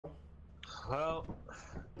Well,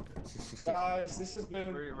 Guys, this has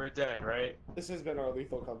been we're dead, right? this has been our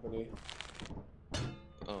lethal company.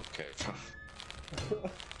 Okay.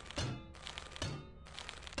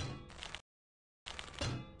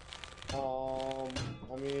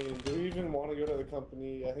 I mean, do we even want to go to the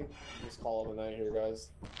company? I think just call it a night here, guys.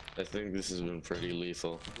 I think this has been pretty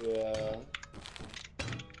lethal. Yeah.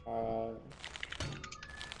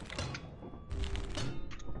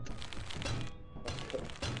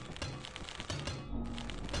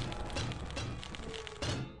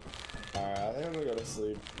 Alright, I think I'm gonna go to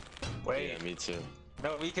sleep. Wait, Yeah, me too.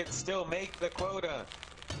 no, we can still make the quota.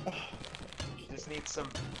 You just need some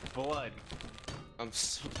blood. I'm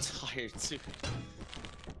so tired too.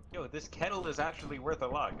 Yo, this kettle is actually worth a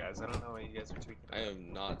lot, guys. I don't know what you guys are tweaking about. I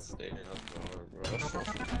am not staying up more, bro.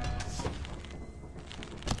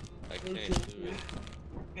 I can't do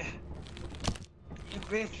it. You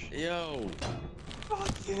bitch! Yo!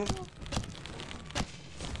 Fuck you!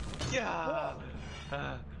 Yeah!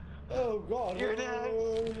 Oh god! You're next!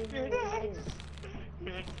 You're next!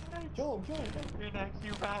 You're next! Kill him, kill him, kill him! You're next,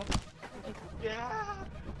 you bastard! Yeah!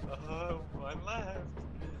 Oh, one left!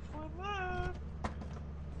 One left!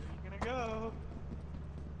 Where are you gonna go?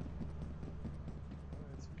 Oh,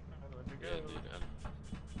 it's another one to go. Yeah,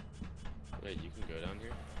 dude. Wait, you can go down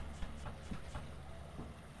here?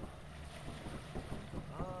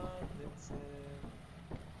 Oh, Vincent.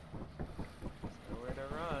 There's nowhere to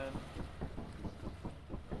run.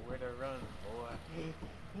 Nowhere to run, boy.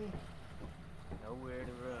 Nowhere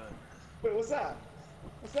to run. Wait, what's that?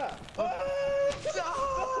 What's that?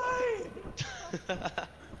 Die!